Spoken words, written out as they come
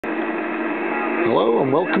Hello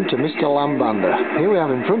and welcome to Mr. Lambander. Here we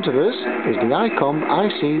have in front of us is the Icom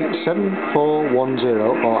IC 7410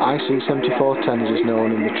 or IC 7410 as it's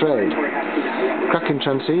known in the trade. Cracking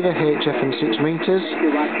transceiver, HF and 6 meters.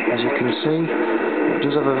 As you can see, it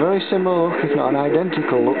does have a very similar look, if not an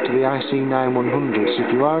identical look, to the IC 9100. So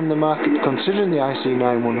if you are in the market considering the IC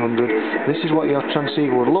 9100, this is what your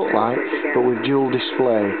transceiver would look like, but with dual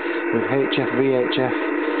display, with HF, VHF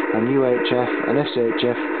and UHF and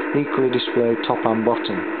SHF equally displayed top and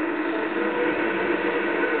bottom.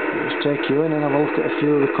 I'll just take you in and have a look at a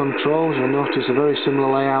few of the controls. You'll notice a very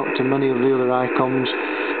similar layout to many of the other Icoms.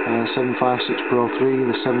 756 Pro 3,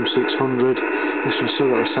 the 7600. This one's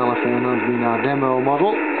still got the cellophane on, being our demo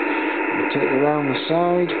model. I'll take you around the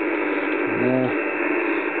side. There,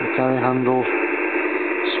 the carry handle,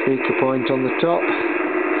 speaker point on the top,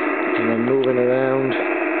 and then moving around,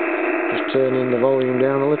 just turning the volume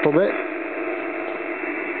down a little bit.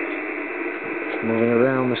 Moving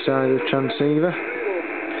around the side of the transceiver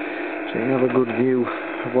so you can have a good view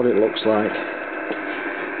of what it looks like.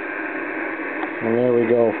 And there we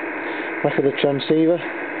go. Back of the transceiver,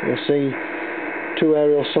 you'll see two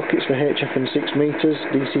aerial sockets for HF and 6 meters,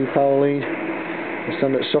 DC power lead, a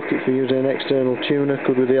standard socket for using an external tuner,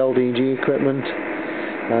 could with the LDG equipment,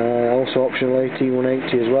 also optional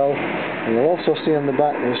AT180 as well. And you'll also see on the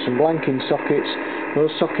back there's some blanking sockets. Those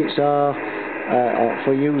sockets are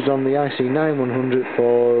for use on the IC 9100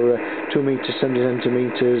 for 2 meters, 70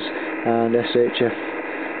 centimeters and SHF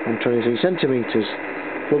on 23 centimeters.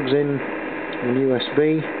 Plugs in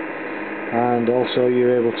USB, and also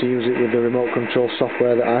you're able to use it with the remote control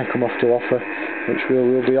software that Icom have to offer, which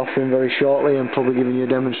we'll be offering very shortly and probably giving you a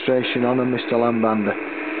demonstration on Mr. Lambander.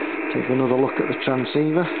 Take another look at the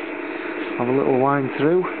transceiver, have a little wind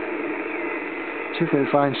through, see if we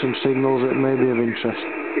can find some signals that may be of interest.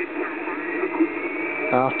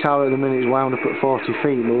 Our tower at the minute is wound up at 40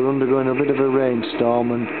 feet, but we're undergoing a bit of a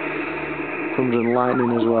rainstorm and thunder and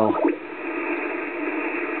lightning as well.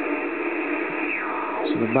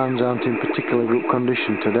 So the bands aren't in particularly good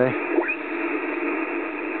condition today.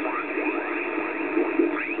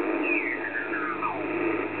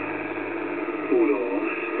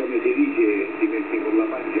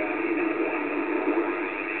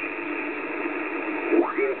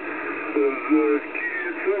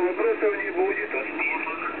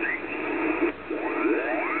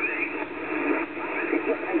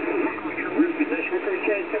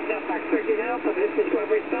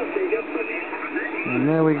 And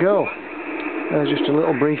there we go. There's just a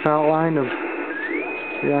little brief outline of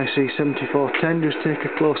the IC 7410. Just take a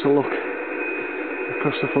closer look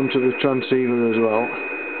across the front of the transceiver as well.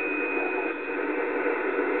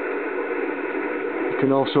 You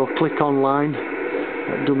can also click online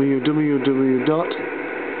at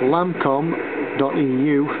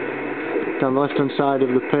www.lamcom.eu. Down the left hand side of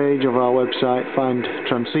the page of our website, find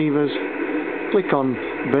transceivers, click on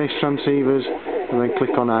base transceivers and then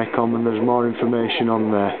click on Icom, and there's more information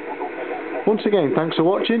on there. Once again, thanks for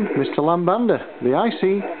watching Mr. Lambander, the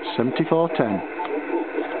IC 7410.